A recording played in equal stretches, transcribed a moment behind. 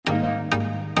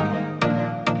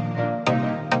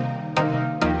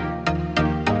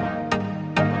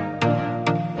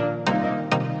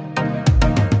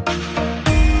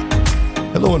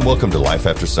Hello and welcome to Life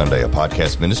After Sunday, a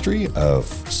podcast ministry of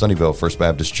Sunnyvale First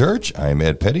Baptist Church. I'm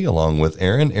Ed Petty along with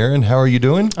Aaron. Aaron, how are you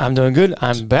doing? I'm doing good.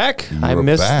 I'm back. I You're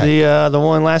missed back. the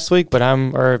one last week,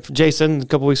 or Jason a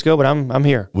couple weeks ago, but I'm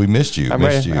here. We missed you. I'm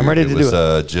ready to do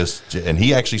it. And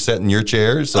he actually sat in your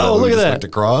chair, so Oh, we look at just that. looked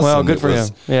across. Well, and good it for was-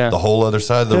 him. Yeah. The whole other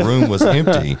side of the room was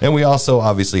empty. And we also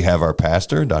obviously have our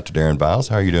pastor, Dr. Deron.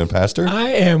 How are you doing, Pastor? I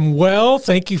am well.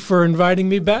 Thank you for inviting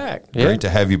me back. Yeah. Great to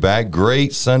have you back.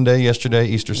 Great Sunday yesterday,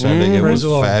 Easter Sunday. It Praise was the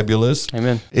Lord. fabulous.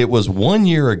 Amen. It was 1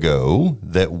 year ago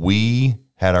that we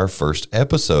had our first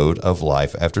episode of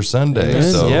Life After Sunday. Amen.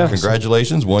 So Yeah.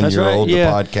 congratulations, 1 That's year right, old,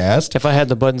 yeah. the podcast. If I had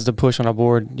the buttons to push on a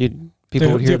board,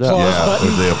 people would hear the that. applause Yeah, button.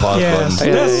 with the applause Yes,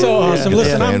 button. that's so awesome. Get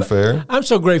Listen, the I'm fanfare.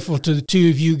 so grateful to the two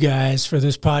of you guys for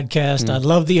this podcast. I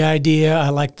love the idea. I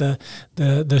like the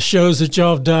shows that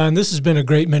y'all have done. This has been a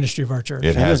great ministry of our church.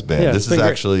 It has been. Yeah, This it's is been great.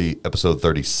 actually episode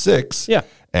 36. Yeah.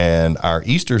 And our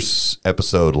Easter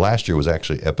episode last year was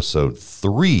actually episode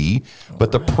 3.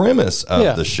 But the premise of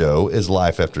Yeah. the show is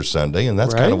Life After Sunday. And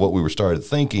that's Right. kind of what we were started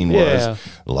thinking Yeah. was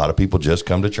a lot of people just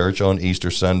come to church on Easter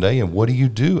Sunday. And what do you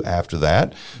do after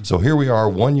that? So here we are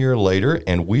 1 year later,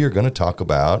 and we are going to talk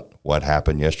about what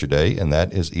happened yesterday, and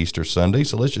that is Easter Sunday.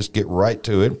 So let's just get right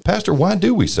to it. Pastor, why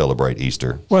do we celebrate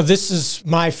Easter? Well, this is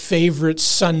my favorite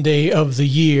Sunday of the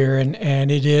year,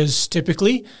 and it is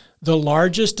typically the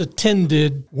largest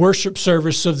attended worship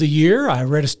service of the year. I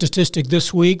read a statistic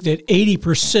this week that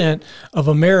 80% of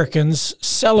Americans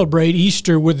celebrate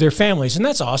Easter with their families, and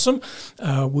that's awesome.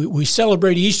 We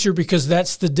celebrate Easter because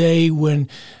that's the day when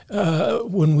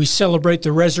we celebrate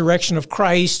the resurrection of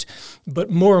Christ,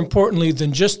 but more importantly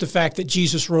than just the fact that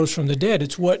Jesus rose from the dead,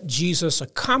 it's what Jesus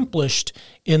accomplished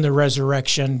in the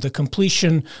resurrection, the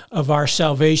completion of our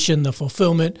salvation, the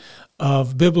fulfillment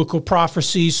of biblical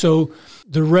prophecy. So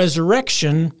the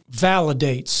resurrection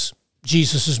validates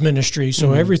Jesus' ministry.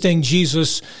 So everything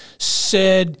Jesus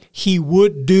said he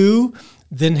would do,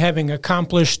 then having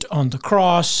accomplished on the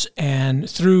cross and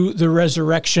through the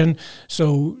resurrection.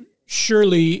 So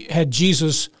surely had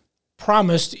Jesus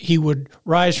promised he would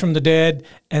rise from the dead,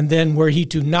 and then were he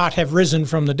to not have risen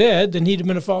from the dead, then he'd have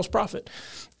been a false prophet.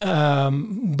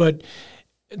 But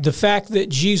the fact that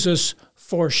Jesus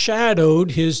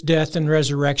foreshadowed his death and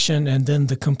resurrection, and then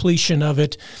the completion of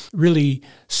it really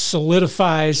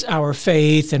solidifies our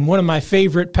faith. And one of my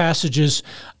favorite passages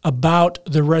about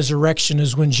the resurrection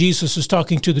is when Jesus is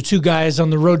talking to the two guys on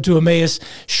the road to Emmaus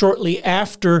shortly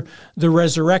after the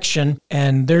resurrection,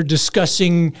 and they're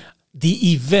discussing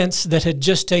the events that had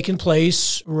just taken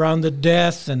place around the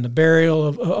death and the burial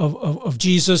of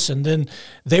Jesus. And then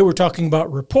they were talking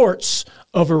about reports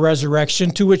of a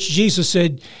resurrection, to which Jesus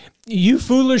said, "You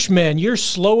foolish men, you're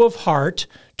slow of heart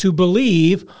to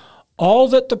believe all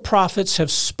that the prophets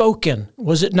have spoken.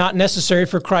 Was it not necessary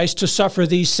for Christ to suffer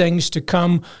these things to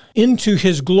come into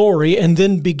his glory?" And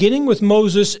then beginning with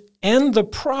Moses and the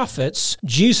prophets,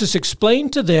 Jesus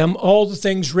explained to them all the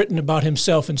things written about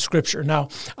himself in Scripture. Now,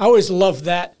 I always love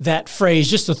that phrase,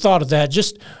 just the thought of that.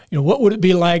 Just, what would it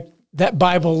be like, that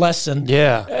Bible lesson?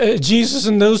 Yeah. Jesus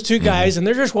and those two guys, and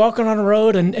they're just walking on a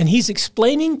road, and he's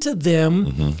explaining to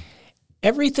them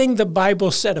everything the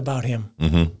Bible said about him,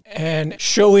 and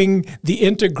showing the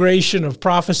integration of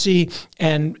prophecy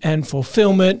and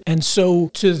fulfillment. And so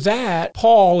to that,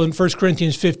 Paul in 1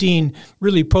 Corinthians 15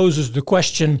 really poses the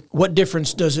question, what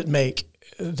difference does it make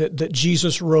that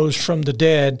Jesus rose from the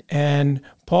dead? And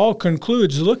Paul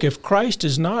concludes, look, if Christ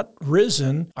is not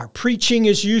risen, our preaching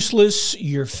is useless,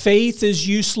 your faith is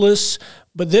useless.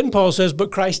 But then Paul says, but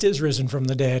Christ is risen from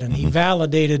the dead. And he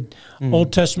validated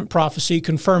Old Testament prophecy,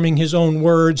 confirming his own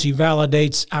words. He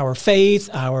validates our faith,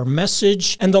 our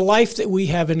message, and the life that we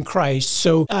have in Christ.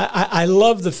 So I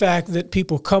love the fact that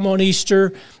people come on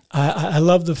Easter. I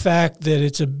love the fact that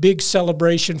it's a big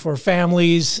celebration for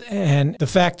families, and the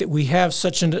fact that we have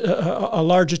such a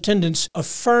large attendance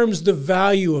affirms the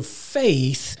value of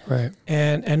faith. Right.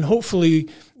 And hopefully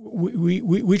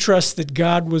we trust that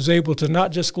God was able to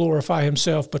not just glorify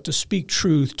himself, but to speak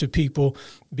truth to people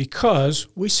because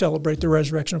we celebrate the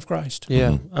resurrection of Christ.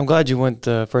 Yeah. I'm glad you went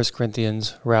the 1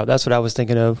 Corinthians route. That's what I was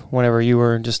thinking of whenever you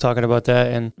were just talking about that.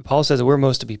 And Paul says that we're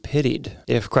most to be pitied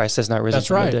if Christ has not risen That's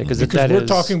from right. the dead. Because we're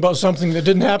talking about something that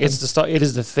didn't happen. It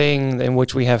is the thing in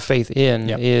which we have faith in,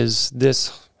 Yep. is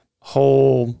this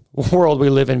whole world we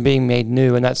live in being made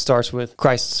new, and that starts with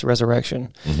Christ's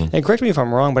resurrection. And correct me if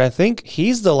I'm wrong, but I think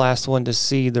he's the last one to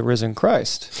see the risen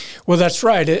Christ. Well, that's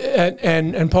right.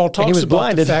 And Paul talks was about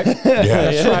blinded. the fact.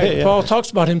 That's right. Yeah. Paul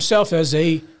talks about himself as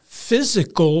a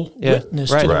physical witness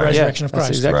to the resurrection of That's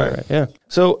Christ. exactly right. Yeah.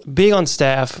 So being on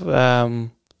staff,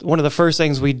 one of the first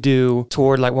things we do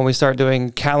toward like when we start doing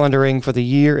calendaring for the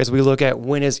year is we look at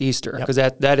when is Easter, because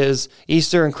that is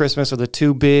Easter and Christmas are the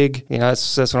two big,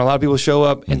 that's when a lot of people show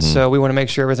up. And so we want to make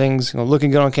sure everything's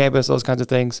looking good on campus, those kinds of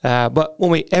things. But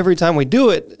every time we do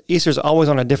it, Easter's always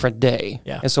on a different day.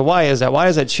 Yeah. And so why is that? Why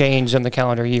does that change on the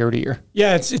calendar year to year?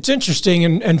 Yeah, it's interesting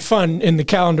and fun in the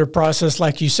calendar process,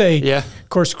 like you say. Yeah. Of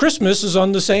course, Christmas is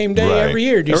on the same day every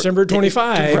year, December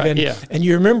 25. Right, and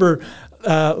you remember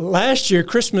last year,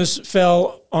 Christmas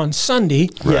fell on Sunday.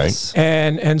 Right. Yes.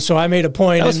 And so I made a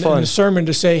point in fun. the sermon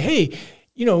to say, hey,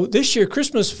 this year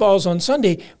Christmas falls on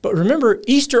Sunday, but remember,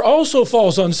 Easter also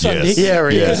falls on Sunday. Yes. Yeah,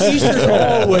 right. Because Easter's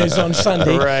always on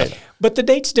Sunday. Right. But the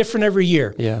date's different every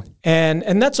year. Yeah.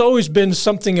 And that's always been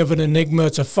something of an enigma.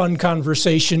 It's a fun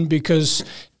conversation because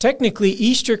technically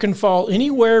Easter can fall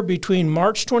anywhere between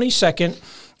March 22nd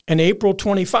and April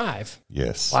 25.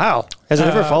 Yes. Wow. Has it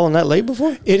ever fallen that late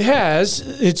before? It has.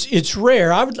 It's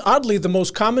rare. Oddly, the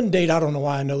most common date, I don't know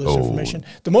why I know this information,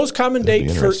 the most common date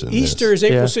for interested in Easter is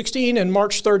April Yeah. 16 and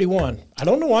March 31. I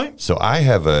don't know why. So I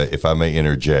have if I may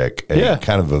interject,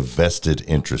 kind of a vested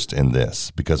interest in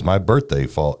this because my birthday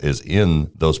is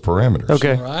in those parameters.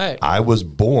 Okay. All right. I was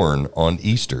born on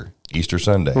Easter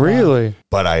Sunday. Really?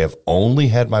 But I have only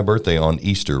had my birthday on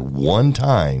Easter one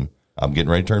time. I'm getting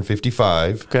ready to turn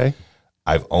 55. Okay.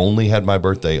 I've only had my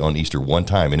birthday on Easter one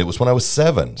time, and it was when I was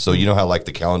 7. So you know how like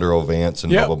the calendar advance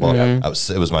and Yep. blah, blah, blah.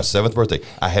 It was my 7th birthday.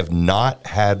 I have not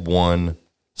had one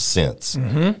since.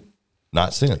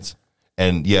 Not since.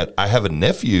 And yet I have a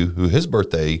nephew who his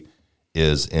birthday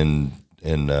is in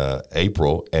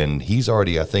April, and he's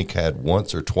already, I think, had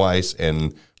once or twice,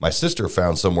 and my sister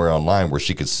found somewhere online where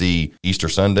she could see Easter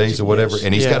Sundays or whatever,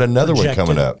 and he's got another one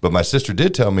coming up. But my sister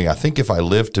did tell me, I think if I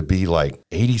live to be like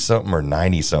 80-something or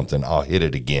 90-something, I'll hit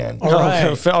it again. All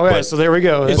right. All right. So there we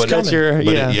go. It's That's coming. your,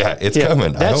 It's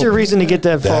coming. That's your reason to get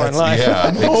that far in life. Yeah,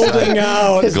 Holding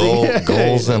out.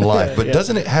 Goals in life. But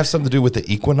doesn't it have something to do with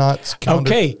the equinox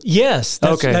calendar? Okay. Yes.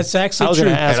 That's I actually was true.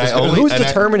 going to ask, And I only- who's and I-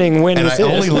 determining when And this I is?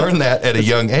 only learned that at a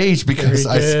young age because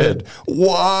I said,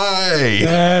 why?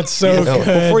 That's so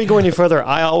good. Before you go any further,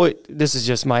 this is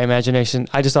just my imagination.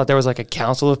 I just thought there was like a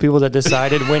council of people that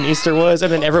decided when Easter was,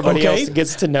 and then everybody else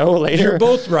gets to know later. You're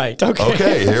both right.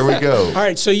 Okay, here we go. All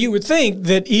right, so you would think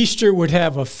that Easter would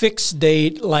have a fixed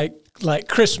date like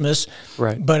Christmas,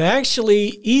 Right. But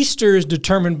actually, Easter is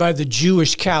determined by the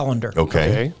Jewish calendar.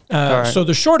 Okay. All right. So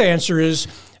the short answer is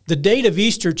the date of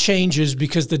Easter changes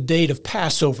because the date of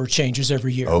Passover changes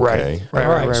every year. Okay. Right. All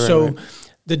right, right, so right.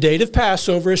 the date of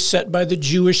Passover is set by the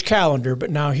Jewish calendar,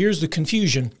 but now here's the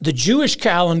confusion. The Jewish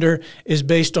calendar is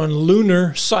based on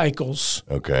lunar cycles,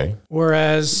 Okay.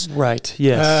 whereas Right.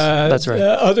 Yes. That's right.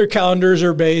 other calendars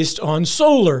are based on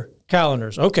solar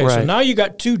calendars. Okay, so Right. now you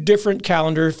got two different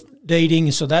calendar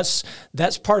dating, so that's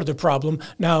part of the problem.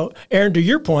 Now, Aaron, to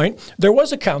your point, there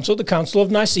was a council, the Council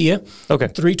of Nicaea, Okay.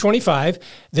 325,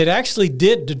 that actually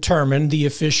did determine the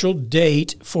official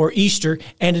date for Easter,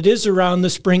 and it is around the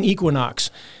spring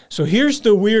equinox. So here's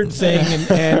the weird thing,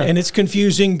 and it's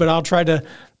confusing, but I'll try to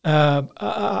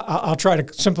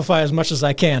simplify as much as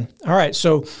I can. All right,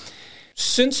 so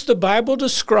since the Bible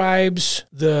describes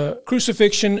the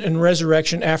crucifixion and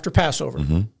resurrection after Passover,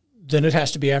 then it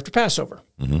has to be after Passover.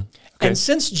 Okay. And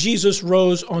since Jesus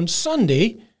rose on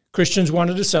Sunday, Christians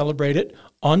wanted to celebrate it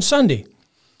on Sunday.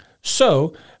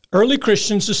 So early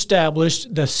Christians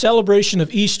established the celebration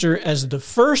of Easter as the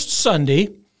first Sunday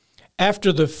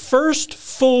after the first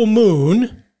full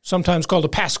moon, sometimes called a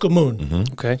Paschal moon,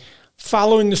 Okay.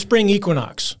 following the spring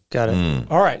equinox. Got it.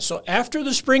 All right, so after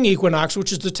the spring equinox,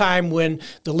 which is the time when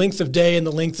the length of day and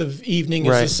the length of evening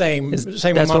is Right. the same That's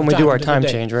amount when of we do our into the time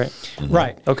day. change, right?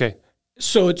 Right. Okay.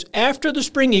 So it's after the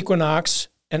spring equinox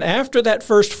and after that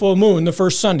first full moon, the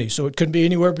first Sunday. So it could be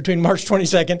anywhere between March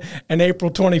 22nd and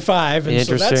April 25. And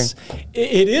Interesting. so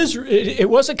it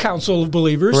was a council of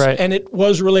believers, Right. and it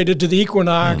was related to the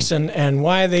equinox, and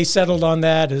why they settled on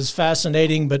that is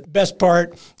fascinating. But best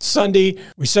part, Sunday,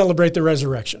 we celebrate the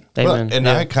resurrection. Well, Amen. and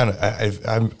Yeah. I kind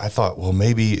of I thought, well,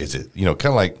 maybe is it kind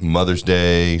of like Mother's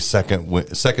Day, second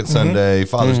Sunday,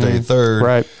 Father's Day, third,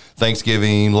 Right.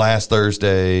 Thanksgiving, last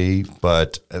Thursday.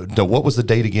 But no, what was the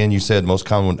date again? You said most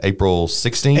common April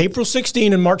 16th? April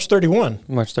 16 and March 31.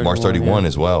 March 31. March 31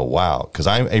 as well. Wow. Because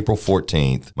I'm April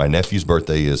 14th. My nephew's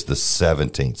birthday is the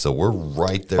 17th. So we're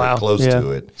right there Wow. close Yeah.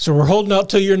 to it. So we're holding out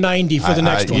till you're 90 for the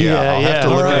next one. Yeah, I'll have to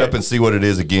yeah. look All it right. up and see what it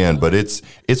is again, but it's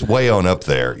way on up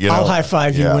there. I'll high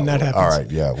five you when that happens. All right,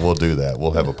 yeah, we'll do that.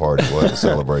 We'll have a party. We'll have a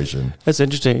celebration. That's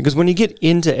interesting because when you get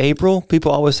into April,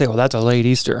 people always say, "Well, that's a late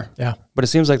Easter." Yeah. But it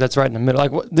seems like that's right in the middle.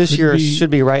 Like this year should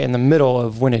be right in the middle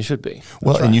of when it should be.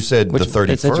 Well, and you said Which- the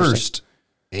it's 31st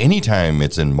anytime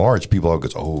it's in March, people all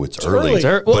goes, "Oh, it's early."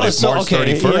 early. But if March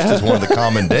 31st is one of the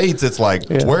common dates, it's like,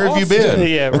 where have you been?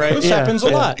 Yeah, right. This happens a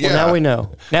lot. Well, now we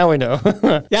know. Now we know.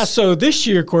 Yeah, so this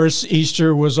year, of course,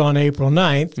 Easter was on April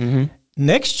 9th.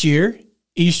 Next year,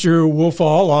 Easter will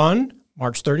fall on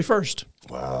March 31st.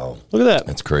 Wow. Look at that.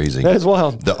 That's crazy. That is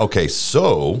wild. Okay,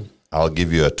 so I'll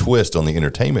give you a twist on the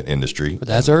entertainment industry. But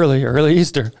that's early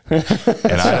Easter. And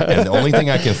the only thing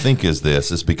I can think is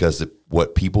this is because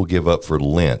what people give up for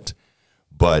Lent.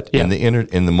 But in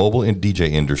the mobile and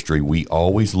DJ industry, we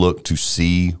always look to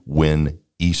see when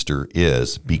Easter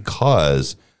is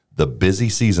because the busy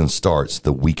season starts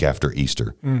the week after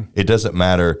Easter. It doesn't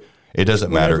matter. It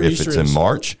doesn't matter if it's in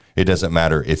March. It doesn't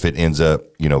matter if it ends up,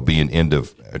 being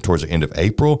towards the end of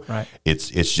April. Right. It's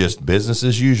just business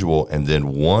as usual. And then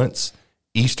once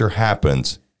Easter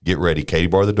happens, get ready. Katie,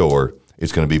 bar the door.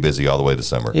 It's going to be busy all the way to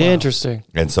summer. Interesting.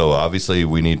 And so obviously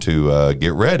we need to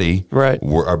get ready. Right.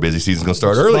 Our busy season's going to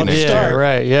start early next year.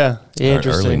 Right. Yeah.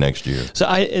 Interesting. Early next year. So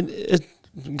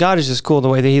God is just cool the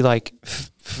way that He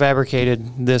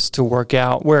fabricated this to work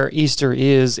out where Easter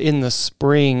is in the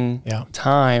spring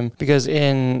time, because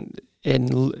in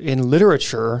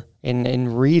literature,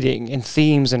 in reading, in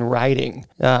themes and writing,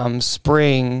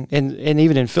 spring and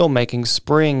even in filmmaking,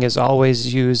 spring is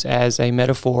always used as a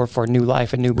metaphor for new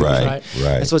life and new beginning. Right.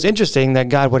 And so it's interesting that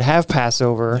God would have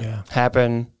Passover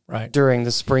happen during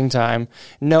the springtime,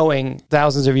 knowing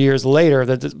thousands of years later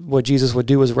that what Jesus would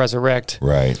do was resurrect.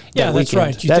 Right. Yeah, that's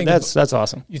right. That's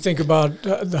awesome. You think about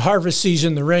the harvest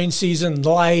season, the rain season,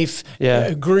 life,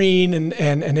 green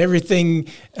and everything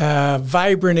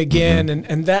vibrant again.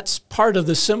 And that's part of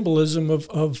the symbolism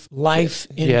of life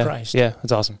in Christ. Yeah,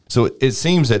 that's awesome. So it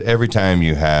seems that every time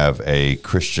you have a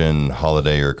Christian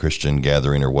holiday or a Christian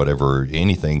gathering or whatever,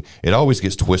 anything, it always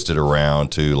gets twisted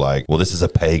around to like, well, this is a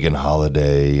pagan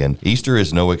holiday. And Easter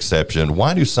is no exception.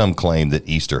 Why do some claim that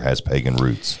Easter has pagan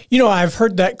roots? I've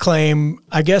heard that claim,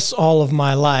 I guess, all of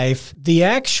my life. The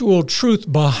actual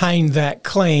truth behind that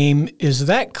claim is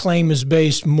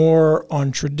based more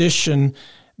on tradition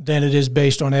than it is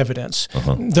based on evidence.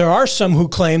 There are some who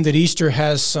claim that Easter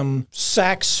has some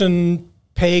Saxon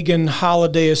pagan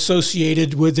holiday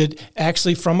associated with it,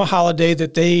 actually from a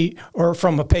holiday or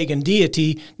from a pagan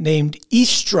deity named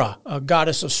Istra, a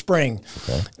goddess of spring.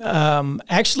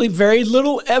 Actually, very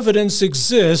little evidence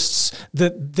exists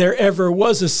that there ever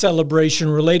was a celebration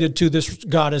related to this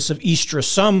goddess of Istra.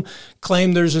 Some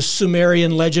claim there's a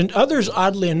Sumerian legend. Others,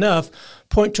 oddly enough,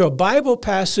 point to a Bible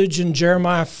passage in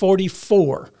Jeremiah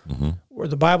 44, where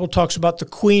the Bible talks about the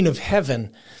Queen of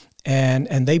Heaven.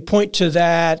 And they point to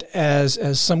that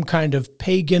as some kind of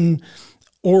pagan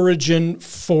origin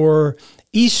for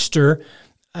Easter.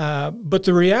 But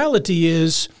the reality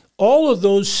is all of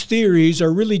those theories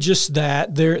are really just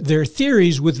that. They're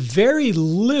theories with very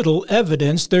little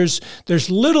evidence. There's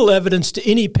little evidence to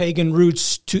any pagan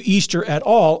roots to Easter at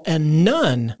all, and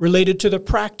none related to the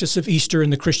practice of Easter in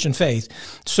the Christian faith.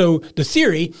 So the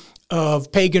theory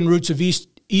of pagan roots of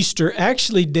Easter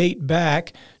actually date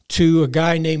back to a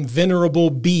guy named Venerable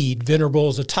Bede. Venerable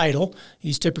is a title.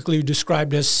 He's typically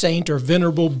described as Saint or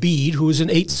Venerable Bede, who was an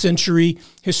 8th century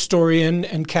historian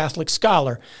and Catholic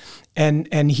scholar.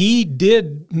 And he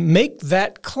did make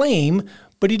that claim,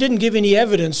 but he didn't give any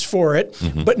evidence for it.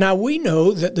 But now we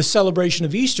know that the celebration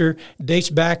of Easter dates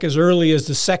back as early as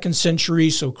the 2nd century,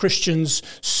 so Christians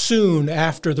soon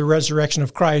after the resurrection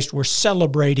of Christ were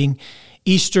celebrating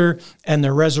Easter and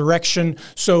the resurrection.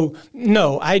 So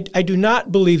no, I do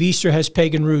not believe Easter has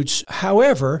pagan roots.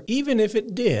 However, even if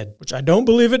it did, which I don't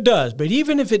believe it does, but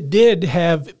even if it did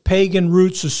have pagan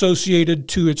roots associated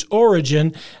to its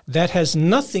origin, that has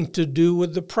nothing to do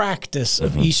with the practice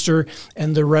of Easter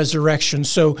and the resurrection.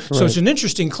 So it's an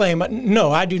interesting claim.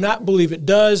 No, I do not believe it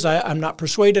does. I'm not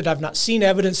persuaded. I've not seen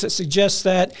evidence that suggests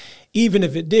that. Even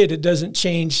if it did, it doesn't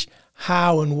change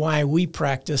how and why we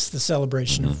practice the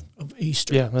celebration of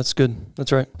Easter. Yeah, that's good.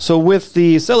 That's right. So with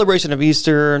the celebration of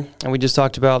Easter, and we just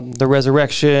talked about the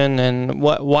resurrection and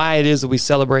why it is that we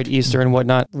celebrate Easter and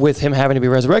whatnot, with him having to be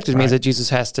resurrected means that Jesus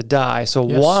has to die. So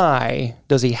why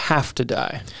does he have to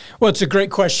die? Well, it's a great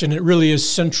question. It really is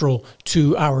central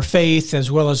to our faith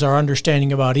as well as our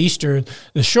understanding about Easter.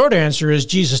 The short answer is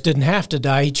Jesus didn't have to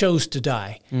die. He chose to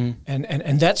die.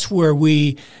 And that's where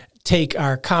we take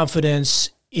our confidence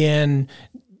in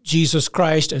Jesus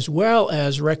Christ, as well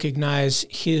as recognize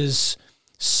his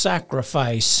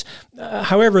sacrifice.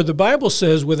 However, the Bible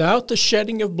says, without the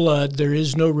shedding of blood, there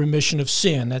is no remission of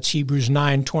sin. That's Hebrews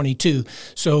 9:22.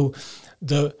 So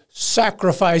the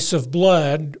sacrifice of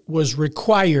blood was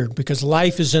required because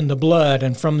life is in the blood.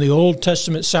 And from the Old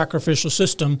Testament sacrificial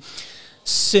system,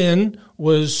 sin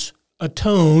was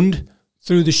atoned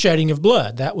through the shedding of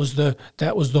blood. That was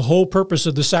the whole purpose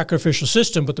of the sacrificial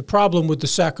system. But the problem with the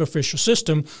sacrificial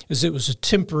system is it was a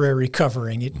temporary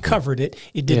covering. It covered it.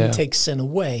 It didn't take sin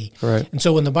away. Right. And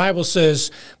so when the Bible says,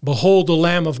 "Behold the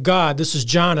Lamb of God," this is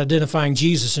John identifying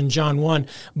Jesus in John 1.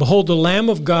 "Behold the Lamb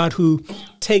of God who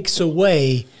takes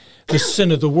away the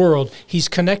sin of the world." He's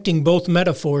connecting both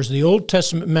metaphors, the Old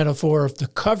Testament metaphor of the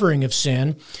covering of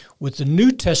sin with the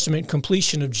New Testament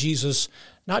completion of Jesus,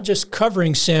 not just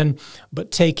covering sin,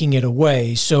 but taking it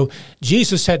away. So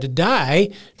Jesus had to die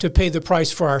to pay the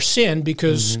price for our sin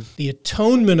because the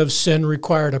atonement of sin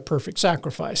required a perfect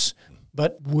sacrifice.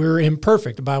 But we're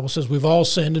imperfect. The Bible says we've all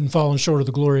sinned and fallen short of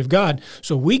the glory of God.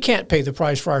 So we can't pay the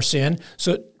price for our sin.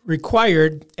 So it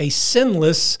required a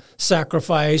sinless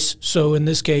sacrifice. So in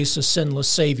this case, a sinless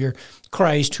Savior,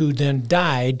 Christ, who then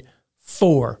died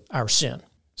for our sin.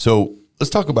 So let's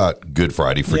talk about Good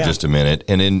Friday for just a minute.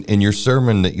 And in your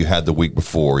sermon that you had the week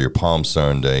before, your Palm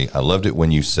Sunday, I loved it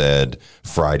when you said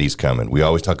Friday's coming. We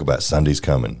always talk about Sunday's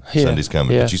coming, Sunday's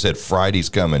coming. But you said Friday's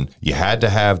coming. You had to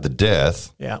have the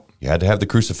death. Yeah. You had to have the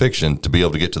crucifixion to be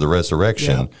able to get to the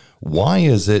resurrection. Yeah. Why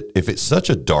is it, if it's such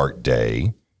a dark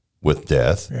day with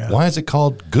death, why is it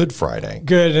called Good Friday?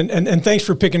 Good, and thanks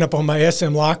for picking up on my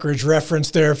S.M. Lockridge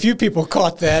reference there. A few people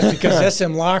caught that because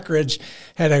S.M. Lockridge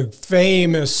had a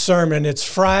famous sermon, "It's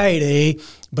Friday,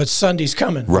 but Sunday's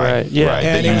coming." Right, yeah. Right.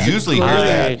 And you usually hear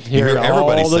that. You hear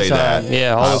everybody say that.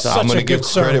 Yeah, all the time. I'm going to give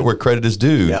credit where credit is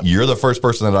due. Yep. You're the first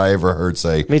person that I ever heard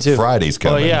say, "Me too. Friday's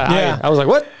coming." Well, yeah. I was like,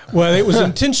 what? Well, it was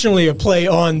intentionally a play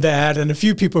on that, and a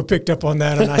few people picked up on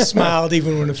that, and I smiled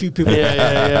even when a few people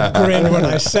grinned when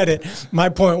I said it. My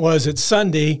point was, it's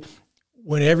Sunday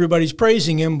when everybody's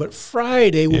praising him, but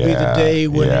Friday will be the day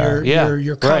when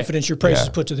your confidence, your praise is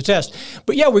put to the test.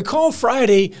 But we call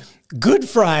Friday Good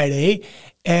Friday,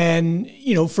 and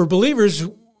for believers,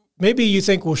 maybe you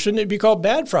think, well, shouldn't it be called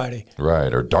Bad Friday?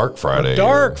 Right, or Dark Friday. Or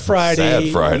Dark Friday.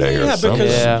 Sad Friday or something.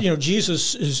 Because,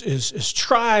 Jesus is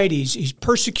tried, he's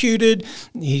persecuted,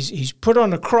 he's put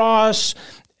on a cross,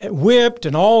 whipped,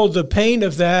 and all the pain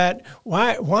of that.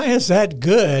 Why is that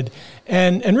good?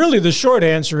 And really the short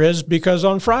answer is because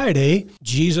on Friday,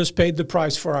 Jesus paid the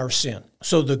price for our sin.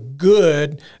 So the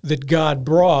good that God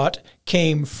brought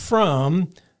came from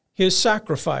his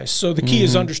sacrifice. So the key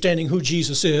is understanding who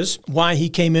Jesus is, why he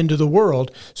came into the world.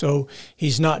 So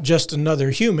he's not just another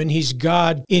human, he's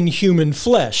God in human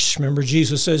flesh. Remember,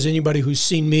 Jesus says, "Anybody who's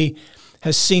seen me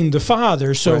has seen the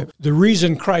Father." So the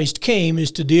reason Christ came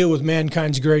is to deal with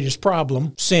mankind's greatest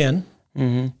problem, sin.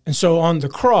 And so on the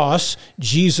cross,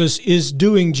 Jesus is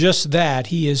doing just that.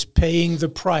 He is paying the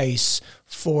price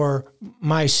for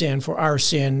my sin, for our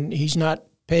sin. He's not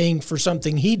paying for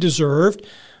something he deserved,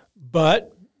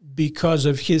 but because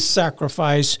of his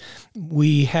sacrifice,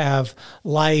 we have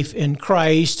life in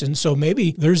Christ. And so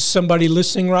maybe there's somebody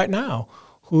listening right now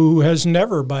who has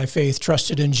never by faith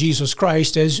trusted in Jesus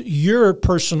Christ as your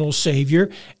personal Savior,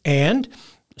 and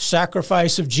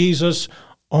sacrifice of Jesus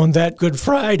on that Good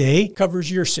Friday covers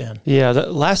your sin. Yeah,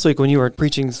 last week when you were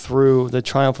preaching through the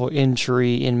triumphal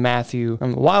entry in Matthew,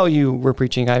 while you were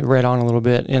preaching, I read on a little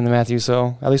bit in the Matthew,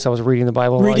 so at least I was reading the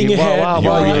Bible. Thank you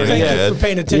for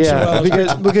paying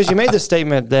attention. Because you made the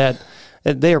statement that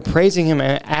they are praising him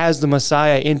as the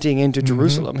Messiah entering into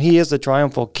Jerusalem. He is the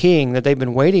triumphal king that they've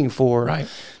been waiting for. Right.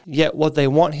 Yet what they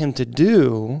want him to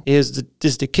do is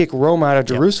to kick Rome out of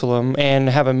Jerusalem and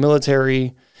have a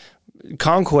military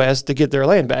conquest to get their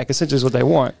land back, essentially is what they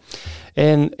want.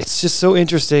 And it's just so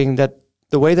interesting that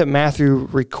the way that Matthew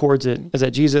records it is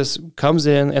that Jesus comes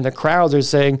in and the crowds are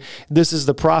saying, "This is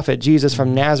the prophet, Jesus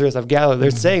from Nazareth of Galilee."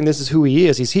 They're saying this is who he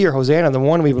is. He's here, Hosanna, the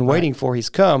one we've been waiting for. He's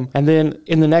come. And then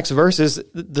in the next verses,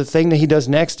 the thing that he does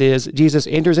next is Jesus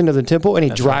enters into the temple and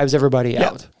he drives everybody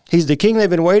out. He's the king they've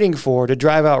been waiting for to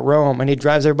drive out Rome, and he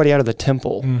drives everybody out of the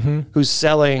temple who's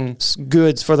selling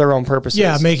goods for their own purposes.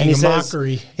 Yeah, making a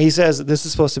mockery. He says this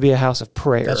is supposed to be a house of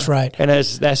prayer. That's right. And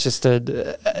that's just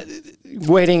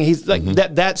waiting. He's like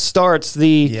that starts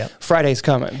the Friday's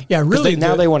coming. Yeah, really.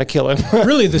 Now they want to kill him.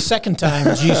 Really, the second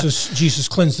time Jesus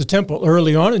cleansed the temple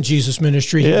early on in Jesus'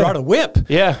 ministry, he brought a whip.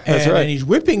 Yeah, that's right. And he's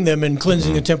whipping them and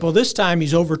cleansing the temple. This time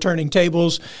he's overturning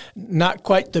tables. Not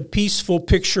quite the peaceful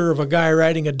picture of a guy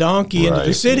riding a donkey into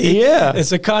the city. Yeah,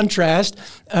 it's a contrast.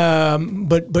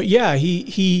 But yeah,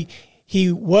 he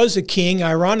was a king.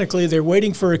 Ironically, they're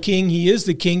waiting for a king. He is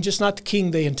the king, just not the king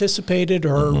they anticipated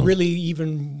or really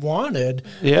even wanted.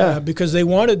 Yeah. Because they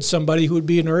wanted somebody who would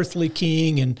be an earthly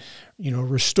king and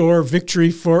restore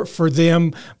victory for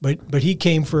them, but he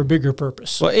came for a bigger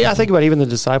purpose. Well, yeah, I think about even the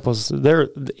disciples. They're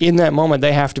in that moment.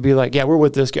 They have to be like, yeah, we're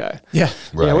with this guy. Yeah,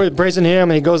 Right. Yeah, we're praising him,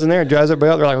 and he goes in there and drives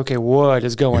everybody out. They're like, okay, what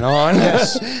is going on?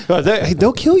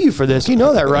 They'll kill you for this. You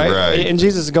know that, right? Right. And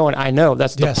Jesus is going, I know.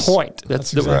 That's the Yes. point.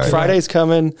 That's That's exactly Friday's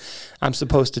coming. I'm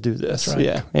supposed to do this. That's right.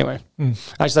 Yeah. Anyway,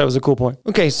 I just thought it was a cool point.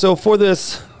 Okay, so for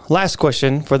this last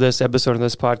question for this episode of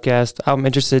this podcast, I'm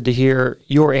interested to hear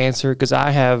your answer because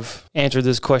I have answered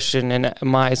this question in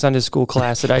my Sunday school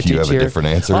class that I teach You have here. a different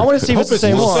answer? Well, I want to see if it's the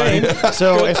same the one. same.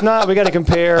 So if not, we got to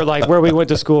compare like where we went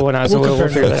to school and so we'll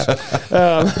figure that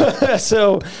out.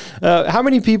 So how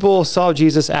many people saw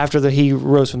Jesus after he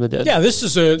rose from the dead? Yeah, this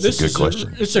is a good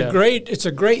question. It's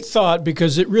a great thought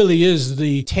because it really is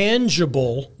the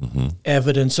tangible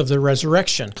evidence of the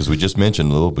resurrection. Because we just mentioned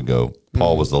a little bit ago,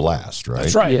 Paul was the last, right?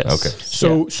 That's right. Yes.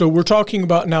 Okay. So we're talking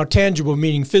about now tangible,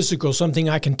 meaning physical, something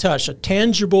I can touch, a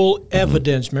tangible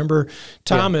evidence. Remember,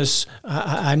 Thomas,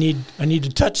 I need to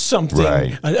touch something,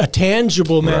 Right. a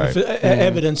tangible Right.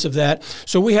 evidence of that.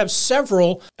 So we have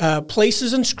several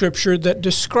places in Scripture that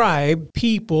describe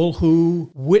people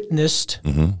who witnessed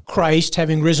Christ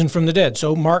having risen from the dead.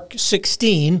 So Mark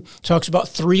 16 talks about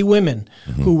 3 women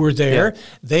who were there. Yeah.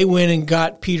 They went and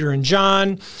got Peter and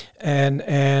John,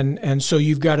 and so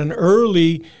you've got an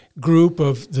early group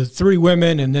of the 3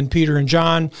 women and then Peter and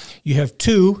John. You have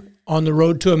 2 on the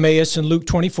road to Emmaus in Luke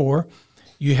 24.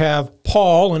 You have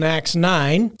Paul in Acts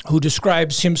 9, who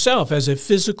describes himself as a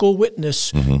physical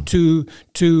witness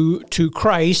to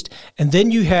Christ. And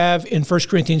then you have in 1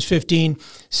 Corinthians 15,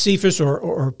 Cephas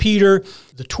or Peter,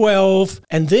 the 12,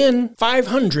 and then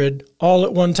 500 all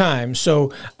at one time.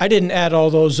 So I didn't add all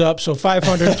those up. So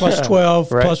 500 plus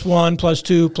 12 Right. plus 1 plus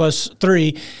 2 plus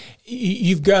 3.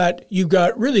 You've got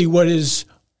really what is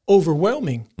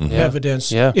overwhelming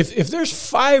evidence. Yeah. If there's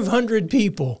 500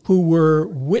 people who were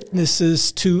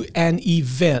witnesses to an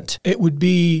event, it would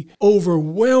be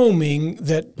overwhelming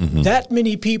that that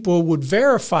many people would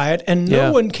verify it, and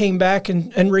no one came back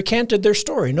and recanted their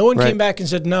story. No one Right. came back and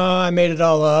said, no, I made it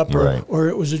all up, Right. or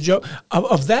it was a joke.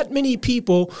 Of that many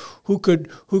people who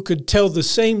could tell the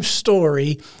same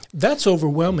story, that's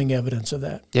overwhelming evidence of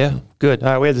that. Yeah, good. All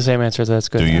right, we had the same answer. So that's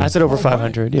good. Do you? I said over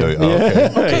 500. Yeah. Oh, okay.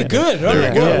 Okay, good. All right,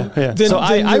 you go. well, Yeah. Then, So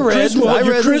then I your read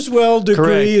your Criswell degree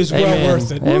Correct. is well Amen.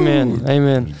 worth it. Amen.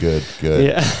 Amen. Good.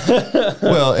 Yeah.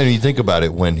 Well, and you think about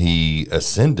it, when he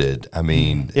ascended, I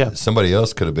mean, Yeah. somebody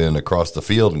else could have been across the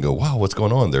field and go, wow, what's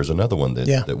going on? There's another one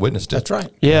that witnessed it. That's right.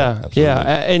 Yeah,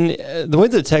 absolutely. and the way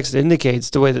the text indicates,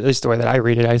 at least the way that I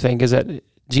read it, I think, is that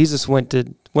Jesus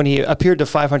when he appeared to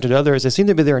 500 others, it seemed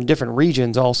to be there in different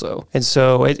regions also. And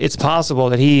so it's possible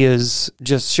that he is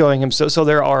just showing himself. So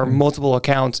there are multiple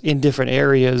accounts in different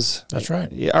areas. That's right.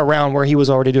 Around where he was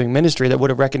already doing ministry that would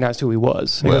have recognized who he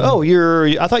was. They go,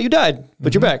 Well- I thought you died,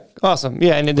 but you're back. Awesome.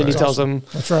 Yeah. And then he tells them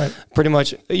That's right. pretty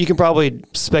much, you can probably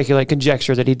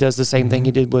conjecture that he does the same thing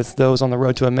he did with those on the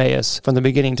road to Emmaus from the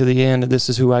beginning to the end. This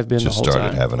is who I've been Just the whole started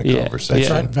time. having a Yeah. conversation.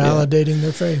 Yeah. Right. Validating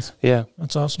their faith. Yeah.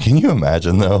 That's awesome. Can you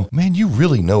imagine, though? Man, you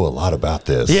really know a lot about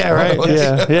this. Yeah, right.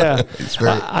 Yeah. It's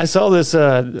great. I saw this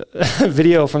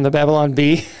video from the Babylon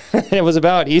Bee. It was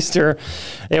about Easter.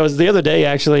 It was the other day,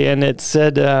 actually, and it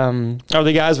said,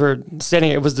 the guys were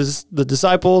standing, it was the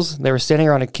disciples, they were standing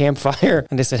around a campfire,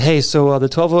 and they said, hey, so the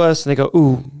 12 of us, and they go,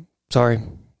 ooh, sorry,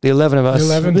 the 11 of us. The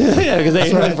 11? Yeah, because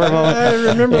they for a moment. I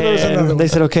remember there was another And one. they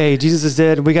said, okay, Jesus is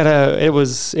dead.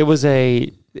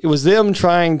 It was them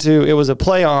trying to, it was a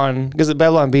play on, because the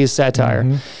Babylon Bee is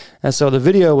satire. And so the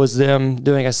video was them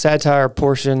doing a satire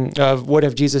portion of what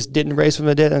if Jesus didn't raise from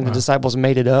the dead, and the disciples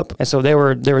made it up. And so they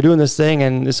were doing this thing,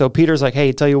 and so Peter's like,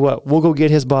 hey, tell you what, we'll go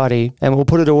get his body and we'll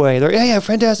put it away. They're yeah,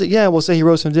 fantastic. Yeah, we'll say he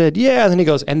rose from the dead. Yeah, and then he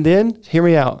goes, and then, hear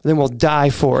me out, then we'll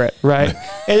die for it, right?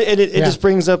 and it just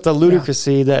brings up the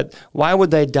ludicrousy that why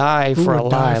would they die Who for a would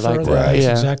die lie for like a that? lie? That's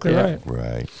Yeah. exactly Yeah. right.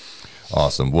 Right.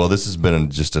 Awesome. Well, this has been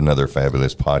just another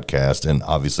fabulous podcast, and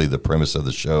obviously the premise of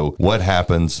the show, what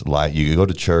happens, like you go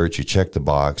to church, you check the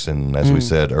box, and as we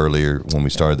said earlier when we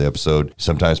started the episode,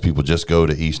 sometimes people just go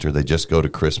to Easter, they just go to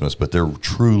Christmas, but there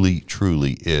truly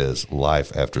is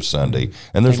life after Sunday,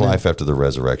 and there's life after the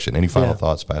resurrection. Any final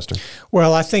thoughts, Pastor?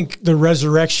 Well, I think the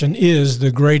resurrection is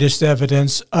the greatest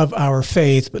evidence of our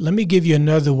faith, but let me give you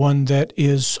another one that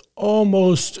is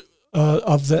almost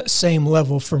of the same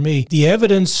level for me. The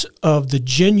evidence of the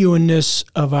genuineness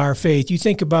of our faith. You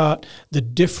think about the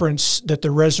difference that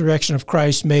the resurrection of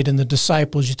Christ made in the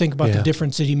disciples. You think about the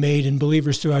difference that he made in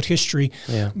believers throughout history.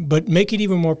 Yeah. But make it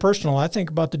even more personal. I think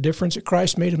about the difference that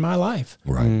Christ made in my life.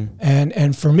 Right.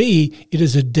 And for me, it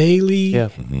is a daily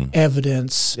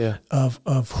evidence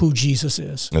of who Jesus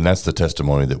is. And that's the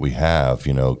testimony that we have.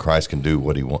 You know, Christ can do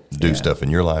what he wants, do stuff in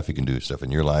your life. He can do stuff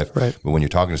in your life. Right. But when you're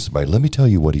talking to somebody, let me tell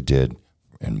you what he did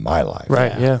in my life.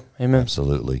 Right. Yeah. Amen.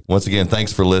 Absolutely. Once again,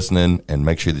 thanks for listening, and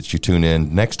make sure that you tune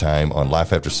in next time on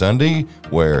Life After Sunday,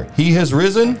 where he has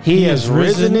risen. He has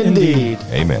risen indeed.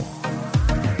 Amen.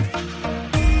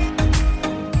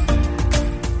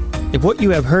 If what you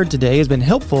have heard today has been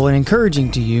helpful and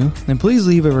encouraging to you, then please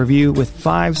leave a review with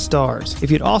 5 stars. If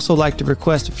you'd also like to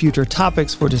request future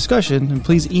topics for discussion, then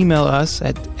please email us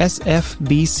at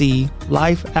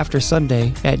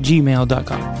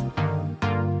sfbclifeaftersunday@gmail.com.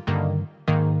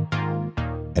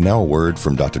 And now a word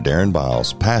from Dr. Deron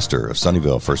Biles, pastor of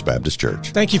Sunnyvale First Baptist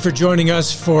Church. Thank you for joining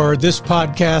us for this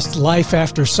podcast, Life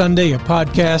After Sunday, a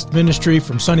podcast ministry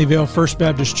from Sunnyvale First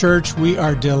Baptist Church. We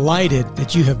are delighted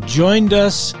that you have joined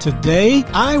us today.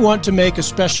 I want to make a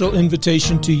special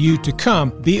invitation to you to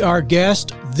come be our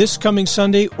guest this coming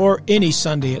Sunday or any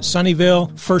Sunday at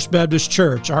Sunnyvale First Baptist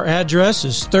Church. Our address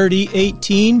is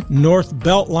 3018 North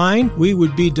Beltline. We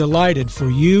would be delighted for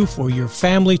you, for your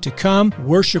family to come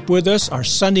worship with us. Our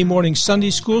Sunday morning Sunday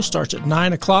school starts at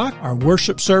 9 o'clock. Our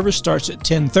worship service starts at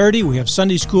 10:30. We have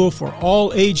Sunday school for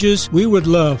all ages. We would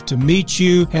love to meet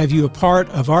you, have you a part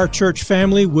of our church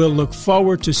family. We'll look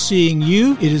forward to seeing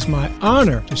you. It is my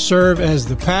honor to serve as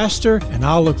the pastor, and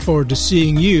I'll look forward to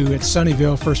seeing you at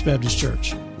Sunnyvale First Baptist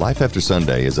Church. Life After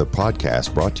Sunday is a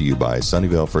podcast brought to you by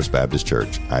Sunnyvale First Baptist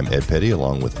Church. I'm Ed Petty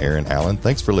along with Aaron Allen.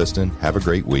 Thanks for listening. Have a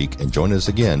great week, and join us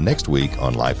again next week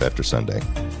on Life After Sunday.